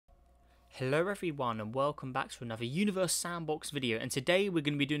Hello everyone and welcome back to another Universe Sandbox video, and today we're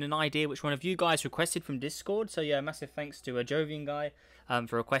going to be doing an idea which one of you guys requested from Discord. So yeah, massive thanks to Jovian guy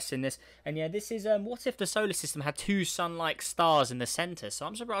for requesting this. And yeah, this is what if the solar system had two sun-like stars in the centre. So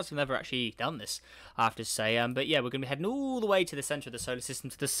I'm surprised we've never actually done this, I have to say. But yeah, we're going to be heading all the way to the centre of the solar system,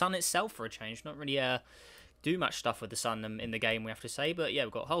 to the sun itself for a change. Not really do much stuff with the sun in the game, we have to say, but yeah,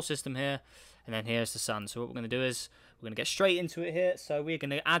 we've got a whole system here, and then here's the sun. So what we're going to do is we're going to get straight into it here. So we're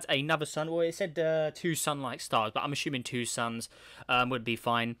going to add another sun. Well, it said two sun-like stars, but I'm assuming two suns would be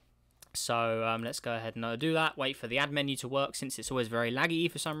fine. So let's go ahead and do that. Wait for the add menu to work, since it's always very laggy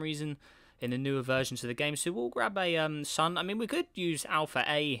for some reason in the newer versions of the game. So we'll grab a sun. I mean, we could use alpha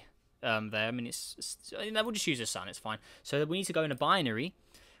A there. I mean, we'll just use a sun, it's fine. So we need to go in a binary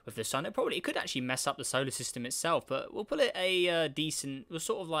with the sun. It could actually mess up the solar system itself, but we'll put it a decent. We'll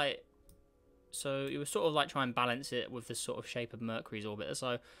sort of like, so it was sort of like try and balance it with the sort of shape of Mercury's orbit. So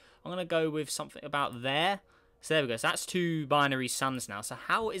I'm gonna go with something about there. So there we go. So that's two binary suns now. So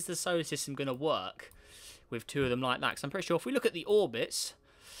how is the solar system gonna work with two of them like that? Because I'm pretty sure if we look at the orbits,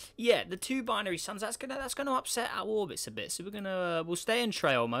 yeah, the two binary suns, that's gonna upset our orbits a bit. So we'll stay in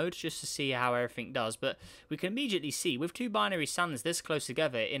trail mode just to see how everything does. But we can immediately see with two binary suns this close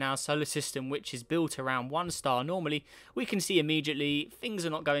together in our solar system, which is built around one star normally, we can see immediately things are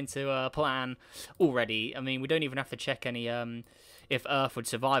not going to plan already. I mean, we don't even have to check any if Earth would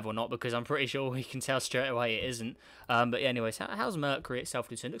survive or not, because I'm pretty sure we can tell straight away it isn't. But yeah, anyways, how's Mercury itself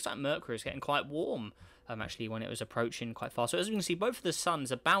doing? It looks like Mercury is getting quite warm. Actually, when it was approaching quite fast. So as we can see, both of the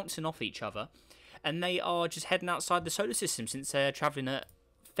suns are bouncing off each other, and they are just heading outside the solar system, since they're travelling at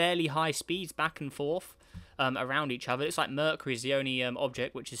fairly high speeds back and forth around each other. It's like Mercury is the only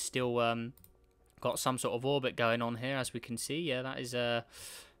object which is still got some sort of orbit going on here, as we can see. Yeah, that is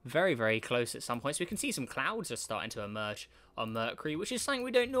very, very close at some points. We can see some clouds are starting to emerge on Mercury, which is something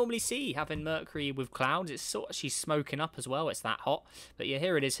we don't normally see, having Mercury with clouds. It's sort of, she's smoking up as well. It's that hot. But yeah,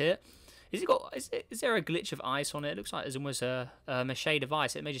 here it is here. Is there a glitch of ice on it? It looks like there's almost a shade of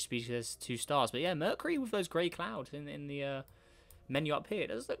ice. It may just be because there's two stars. But yeah, Mercury with those grey clouds in the menu up here. It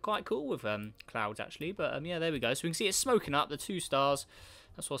does look quite cool with clouds, actually. But yeah, there we go. So we can see it's smoking up, the two stars.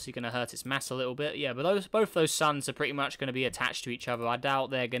 That's obviously going to hurt its mass a little bit. Yeah, but both those suns are pretty much going to be attached to each other. I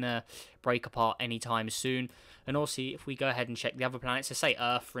doubt they're going to break apart anytime soon. And also, if we go ahead and check the other planets, so say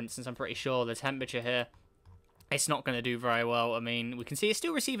Earth, for instance, I'm pretty sure the temperature here, it's not going to do very well. I mean, we can see it's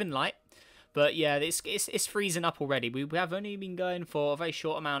still receiving light, but yeah, it's freezing up already. We have only been going for a very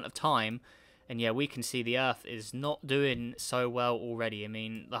short amount of time, and yeah, we can see the Earth is not doing so well already. I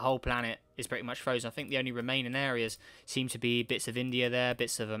mean, the whole planet is pretty much frozen. I think the only remaining areas seem to be bits of India there,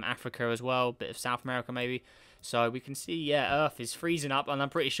 bits of Africa as well, bit of South America maybe. So we can see, yeah, Earth is freezing up, and I'm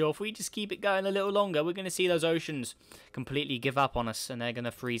pretty sure if we just keep it going a little longer, we're going to see those oceans completely give up on us, and they're going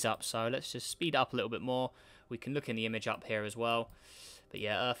to freeze up. So let's just speed up a little bit more. We can look in the image up here as well. But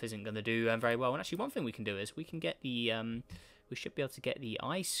yeah, Earth isn't going to do very well. And actually, one thing we can do is we can get the we should be able to get the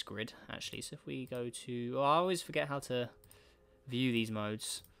ice grid, actually. So if we go to, I always forget how to view these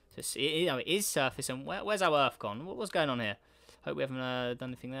modes. So it is surface, and where's our Earth gone? What's going on here? Hope we haven't done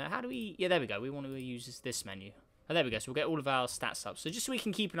anything there. How do we? Yeah, there we go. We want to use this menu. Oh, there we go. So we'll get all of our stats up. So just so we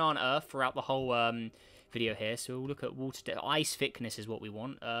can keep an eye on Earth throughout the whole video here. So we'll look at ice thickness is what we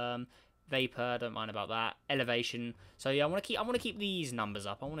want. Vapor, don't mind about that. Elevation. So yeah, I want to keep these numbers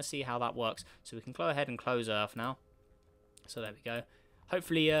up. I want to see how that works. So we can go ahead and close Earth now. So there we go.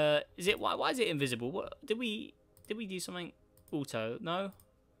 Hopefully, is it why is it invisible? What did we do something? Auto? No.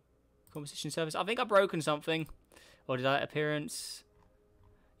 Composition surface. I think I've broken something. Or did I appearance?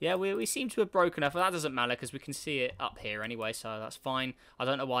 Yeah, we seem to have broken Earth. Well, that doesn't matter because we can see it up here anyway, so that's fine. I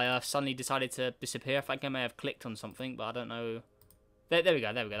don't know why Earth suddenly decided to disappear. I think I may have clicked on something, but I don't know. There we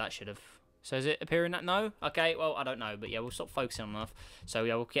go. There we go. That should have. So is it appearing that? No? Okay, well, I don't know. But yeah, we'll stop focusing on Earth. So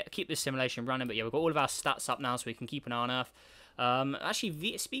yeah, we'll keep this simulation running. But yeah, we've got all of our stats up now so we can keep an eye on Earth.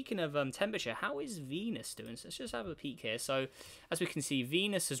 Actually, speaking of temperature, how is Venus doing? So let's just have a peek here. So as we can see,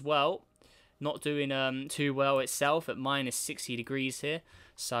 Venus as well, not doing too well itself at minus 60 degrees here.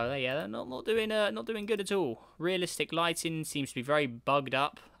 So yeah, they're not doing good at all. Realistic lighting seems to be very bugged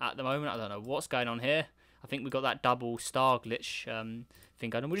up at the moment. I don't know what's going on here. I think we've got that double star glitch thing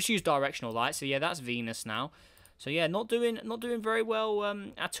going on. We'll just use directional light. So yeah, that's Venus now. So yeah, not doing very well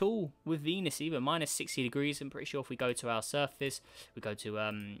at all with Venus either. Minus 60 degrees. I'm pretty sure if we go to our surface, we go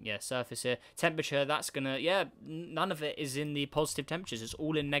to yeah, surface here. Temperature, that's gonna, yeah, none of it is in the positive temperatures. It's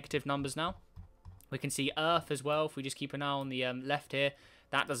all in negative numbers now. We can see Earth as well if we just keep an eye on the left here.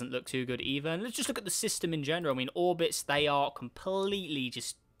 That doesn't look too good either. And let's just look at the system in general. I mean, orbits, they are completely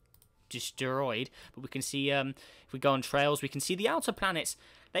just destroyed. But we can see, if we go on trails, we can see the outer planets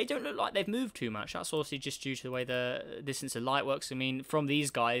they don't look like they've moved too much. That's obviously just due to the way the distance of light works. I mean, from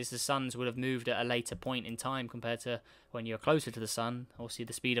these guys, the suns would have moved at a later point in time compared to when you're closer to the sun. Obviously,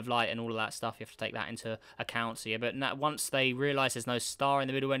 the speed of light and all of that stuff, you have to take that into account. So yeah, but once they realise there's no star in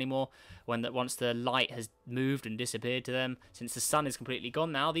the middle anymore, once the light has moved and disappeared to them, since the sun is completely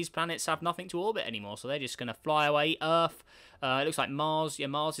gone now, these planets have nothing to orbit anymore. So they're just going to fly away. Earth, it looks like Mars. Yeah,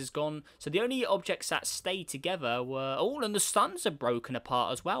 Mars is gone. So the only objects that stayed together were and the suns are broken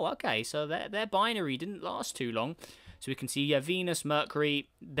apart as well. Okay, so their binary didn't last too long. So we can see, yeah, Venus, Mercury,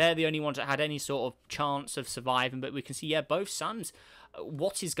 they're the only ones that had any sort of chance of surviving. But we can see, yeah, both suns.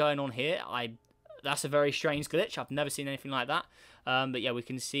 What is going on here? That's a very strange glitch. I've never seen anything like that. But yeah, we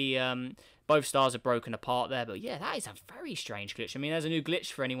can see both stars are broken apart there. But yeah, that is a very strange glitch. I mean, there's a new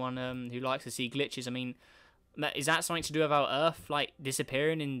glitch for anyone who likes to see glitches. I mean, is that something to do with our Earth, like,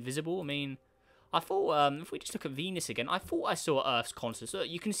 disappearing invisible? I mean, I thought, if we just look at Venus again, I thought I saw Earth's constant. So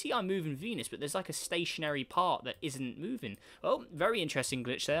you can see I'm moving Venus, but there's like a stationary part that isn't moving. Well, very interesting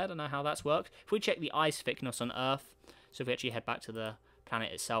glitch there. I don't know how that's worked. If we check the ice thickness on Earth, so if we actually head back to the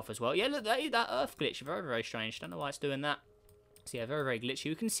planet itself as well. Yeah, look, that Earth glitch, very, very strange. Don't know why it's doing that. So yeah, very, very glitchy.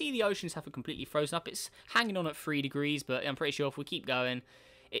 You can see the oceans haven't completely frozen up. It's hanging on at 3 degrees, but I'm pretty sure if we keep going,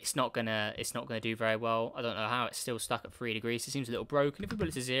 it's not gonna do very well. I don't know how it's still stuck at 3 degrees. It seems a little broken. If we put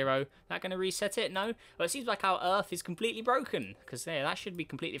it to 0, that gonna reset it? No. Well, it seems like our Earth is completely broken, because yeah, that should be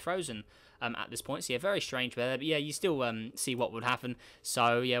completely frozen at this point. So yeah, very strange there. But yeah, you still see what would happen.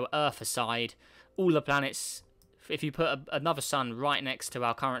 So yeah, Earth aside, all the planets. If you put another sun right next to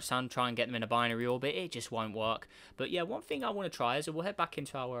our current sun, try and get them in a binary orbit, it just won't work. But yeah, one thing I want to try is we'll head back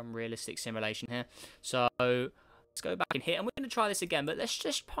into our realistic simulation here. So let's go back in here, and we're going to try this again, but let's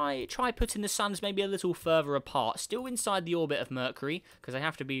just try putting the suns maybe a little further apart, still inside the orbit of Mercury, because they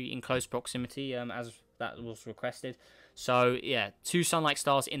have to be in close proximity, as that was requested. So yeah, 2 sun-like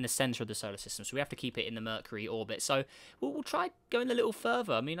stars in the center of the solar system, so we have to keep it in the Mercury orbit. So we'll try going a little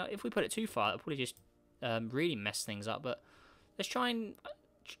further. I mean, if we put it too far, it'll probably just really mess things up. But let's try and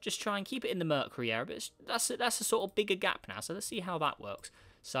keep it in the Mercury area. But that's a sort of bigger gap now. So let's see how that works.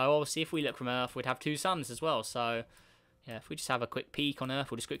 So obviously, if we look from Earth, we'd have 2 suns as well. So yeah, if we just have a quick peek on Earth,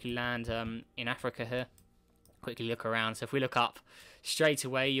 we'll just quickly land in Africa here. Quickly look around. So if we look up straight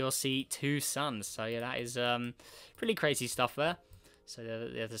away, you'll see 2 suns. So yeah, that is pretty crazy stuff there. So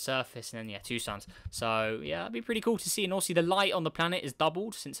there's the surface, and then yeah, 2 suns. So yeah, that'd be pretty cool to see. And also the light on the planet is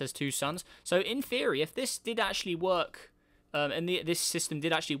doubled since there's 2 suns. So in theory, if this did actually work, and this system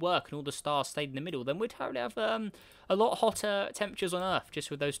did actually work, and all the stars stayed in the middle, then we'd probably have a lot hotter temperatures on Earth just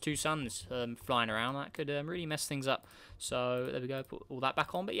with those 2 suns flying around. That could really mess things up. So there we go, put all that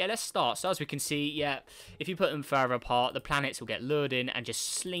back on. But yeah, let's start. So as we can see, yeah, if you put them further apart, the planets will get lured in and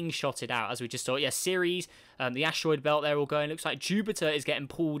just slingshotted out, as we just saw. Yeah, Ceres, the asteroid belt there all going. Looks like Jupiter is getting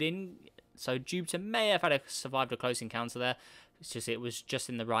pulled in. So Jupiter may have survived a close encounter there. It was just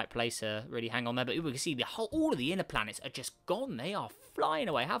in the right place to really hang on there. But we can see all of the inner planets are just gone. They are flying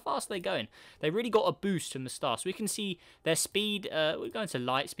away. How fast are they going? They really got a boost from the start. So we can see their speed. We're going to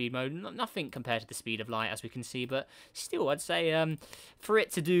light speed mode. Nothing compared to the speed of light, as we can see. But still, I'd say for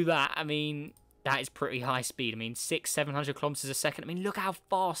it to do that, I mean, that is pretty high speed. I mean, 600-700 kilometers a second. I mean, look how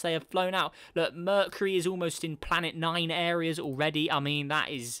fast they have flown out. Look, Mercury is almost in Planet 9 areas already. I mean,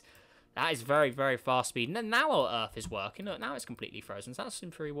 that is very, very fast speed. And then now our Earth is working. Look, now it's completely frozen. So that's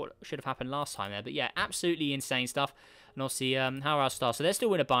in theory what should have happened last time there. But yeah, absolutely insane stuff. And obviously, how are our stars? So they're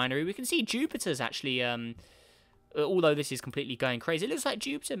still in a binary. We can see Jupiter's actually, although this is completely going crazy, it looks like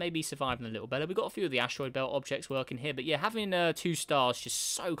Jupiter may be surviving a little better. We've got a few of the asteroid belt objects working here. But yeah, having 2 stars just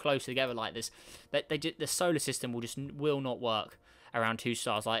so close together like this, the solar system will not work around 2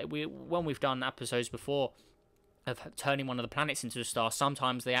 stars. Like when we've done episodes before of turning one of the planets into a star,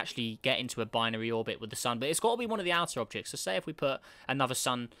 sometimes they actually get into a binary orbit with the sun, but it's got to be one of the outer objects. So say if we put another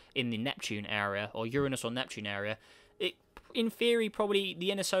sun in the Neptune area, or Uranus or Neptune area, in theory, probably the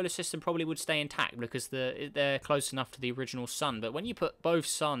inner solar system probably would stay intact because they're close enough to the original sun. But when you put both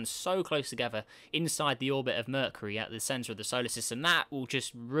suns so close together inside the orbit of Mercury at the center of the solar system, that will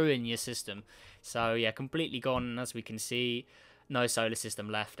just ruin your system. So yeah, completely gone, as we can see. No solar system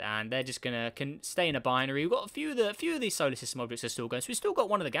left, and they're just can stay in a binary. We've got a few of these solar system objects are still going. So we've still got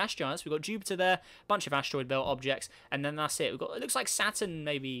one of the gas giants. We've got Jupiter there, a bunch of asteroid belt objects, and then that's it. It looks like Saturn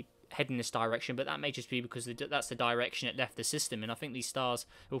maybe heading this direction, but that may just be because that's the direction it left the system. And I think these stars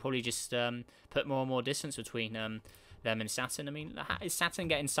will probably just put more and more distance between them and Saturn. I mean, is Saturn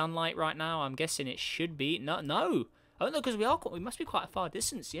getting sunlight right now? I'm guessing it should be. No. Oh no, because we must be quite a far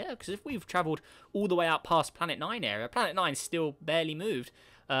distance, yeah. Because if we've travelled all the way out past Planet 9 area, Planet 9 still barely moved.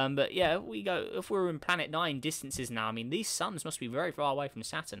 But yeah, if we're in Planet 9 distances now, I mean, these suns must be very far away from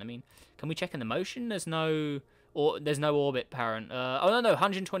Saturn. I mean, can we check in the motion? There's no orbit parent. Oh no,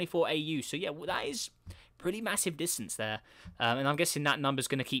 124 AU. So yeah, that is pretty massive distance there, and I'm guessing that number's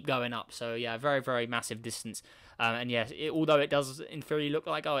going to keep going up. So yeah, very, very massive distance. And yeah, although it does in theory look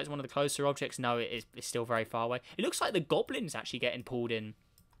like, oh, it's one of the closer objects, no, it's still very far away. It looks like the Goblin's actually getting pulled in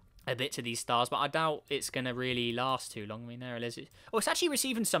a bit to these stars, but I doubt it's going to really last too long. I mean, there it is. Oh, it's actually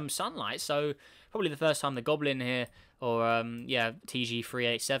receiving some sunlight, so probably the first time the Goblin here, or yeah,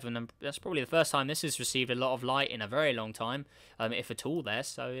 TG387, and that's probably the first time this has received a lot of light in a very long time, if at all there.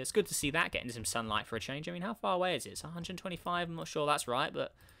 So it's good to see that getting some sunlight for a change. I mean, how far away is it? It's 125. I'm not sure that's right,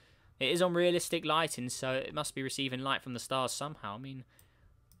 but it is on realistic lighting, so it must be receiving light from the stars somehow. I mean,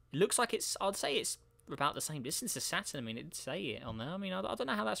 it looks like I'd say it's about the same distance as Saturn. I mean, it did say it on there. I mean, I don't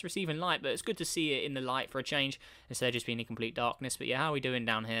know how that's receiving light, but it's good to see it in the light for a change instead of just being in complete darkness. But yeah, how are we doing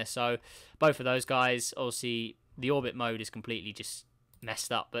down here? So both of those guys, obviously the orbit mode is completely just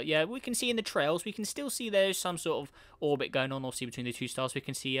messed up. But yeah, we can see in the trails, we can still see there's some sort of orbit going on, obviously, between the two stars. We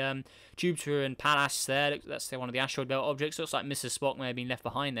can see Jupiter and Pallas there. That's one of the asteroid belt objects. Looks like Mrs. Spock may have been left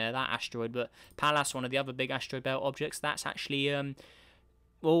behind there, that asteroid. But Pallas, one of the other big asteroid belt objects, that's actually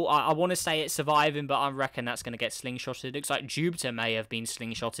well, I want to say it's surviving, but I reckon that's going to get slingshotted. It looks like Jupiter may have been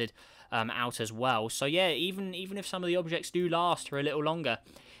slingshotted out as well. So yeah, even if some of the objects do last for a little longer,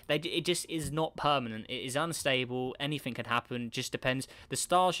 it just is not permanent. It is unstable. Anything can happen. Just depends. The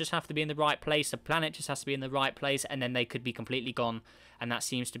stars just have to be in the right place. The planet just has to be in the right place, and then they could be completely gone. And that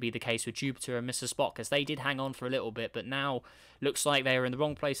seems to be the case with Jupiter and Mr. Spock, because they did hang on for a little bit, but now looks like they were in the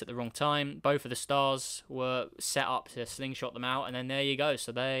wrong place at the wrong time. Both of the stars were set up to slingshot them out, and then there you go.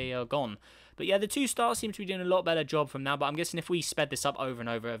 So they are gone. But yeah, the two stars seem to be doing a lot better job from now. But I'm guessing if we sped this up over and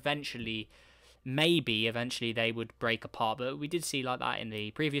over, eventually they would break apart. But we did see like that in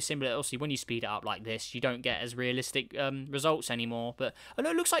the previous sim. But obviously, when you speed it up like this, you don't get as realistic results anymore. But I know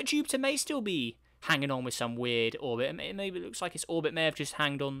it looks like Jupiter may still be hanging on with some weird orbit. Maybe it looks like its orbit may have just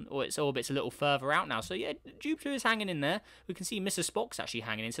hanged on, or its orbit's a little further out now. So yeah, Jupiter is hanging in there. We can see Mr. Spock's actually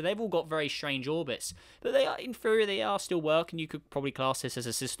hanging in. So they've all got very strange orbits, but they are, in theory, they are still working. You could probably class this as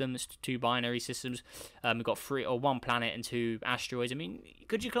a system. It's two binary systems. We've got one planet and two asteroids. I mean,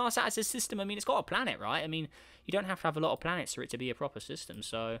 could you class that as a system? I mean, it's got a planet, right? I mean, you don't have to have a lot of planets for it to be a proper system.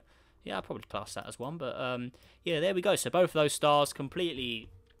 So yeah, I'll probably class that as one. But yeah, there we go. So both of those stars completely,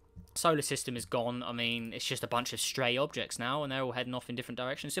 solar system is gone. I mean, it's just a bunch of stray objects now, and they're all heading off in different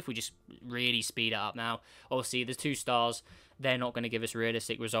directions. So if we just really speed it up now, obviously the two stars, they're not going to give us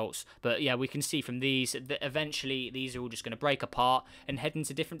realistic results. But yeah, we can see from these that eventually these are all just going to break apart and head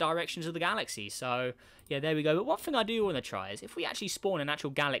into different directions of the galaxy. So yeah, there we go. But one thing I do want to try is if we actually spawn an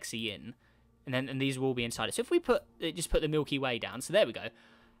actual galaxy in, and these will all be inside it. So if we just put the Milky Way down, so there we go.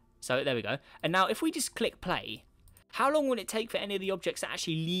 So there we go. And now if we just click play, how long would it take for any of the objects to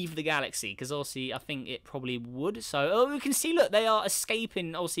actually leave the galaxy? Because obviously, I think it probably would. So, we can see, look, they are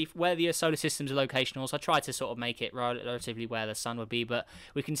escaping, obviously, where the solar system's locational. So I tried to sort of make it relatively where the sun would be. But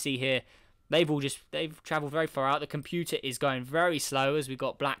we can see here, they've travelled very far out. The computer is going very slow as we've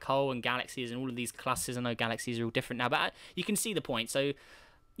got black hole and galaxies and all of these clusters. I know galaxies are all different now, but you can see the point. So,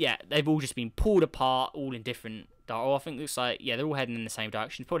 yeah, they've all just been pulled apart, all in different. I think it looks like, yeah, they're all heading in the same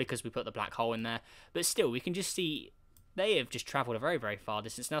direction. Probably because we put the black hole in there. But still, we can just see they have just travelled a very, very far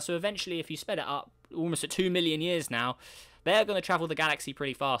distance now. So eventually, if you sped it up almost at 2 million years now, they're going to travel the galaxy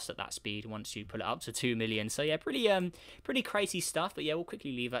pretty fast at that speed once you put it up to 2 million. So yeah, pretty crazy stuff. But yeah, we'll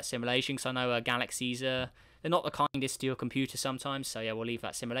quickly leave that simulation because I know galaxies they're not the kindest to your computer sometimes. So yeah, we'll leave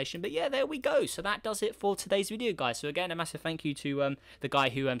that simulation. But yeah, there we go. So that does it for today's video, guys. So again, a massive thank you to the guy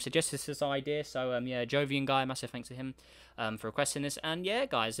who suggested this idea. So yeah, Jovian guy, massive thanks to him for requesting this. And yeah,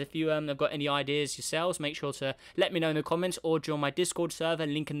 guys, if you have got any ideas yourselves, make sure to let me know in the comments or join my Discord server,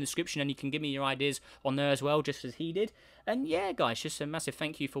 link in the description, and you can give me your ideas on there as well, just as he did. And yeah, guys, just a massive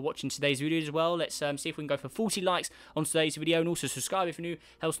thank you for watching today's video as well. Let's see if we can go for 40 likes on today's video, and also subscribe if you're new.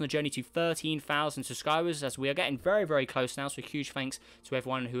 Helps on the journey to 13,000 subscribers, as we are getting very, very close now. So huge thanks to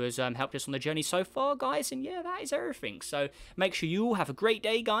everyone who has helped us on the journey so far, guys. And yeah, that is everything. So make sure you all have a great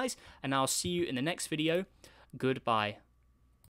day, guys, and I'll see you in the next video. Goodbye.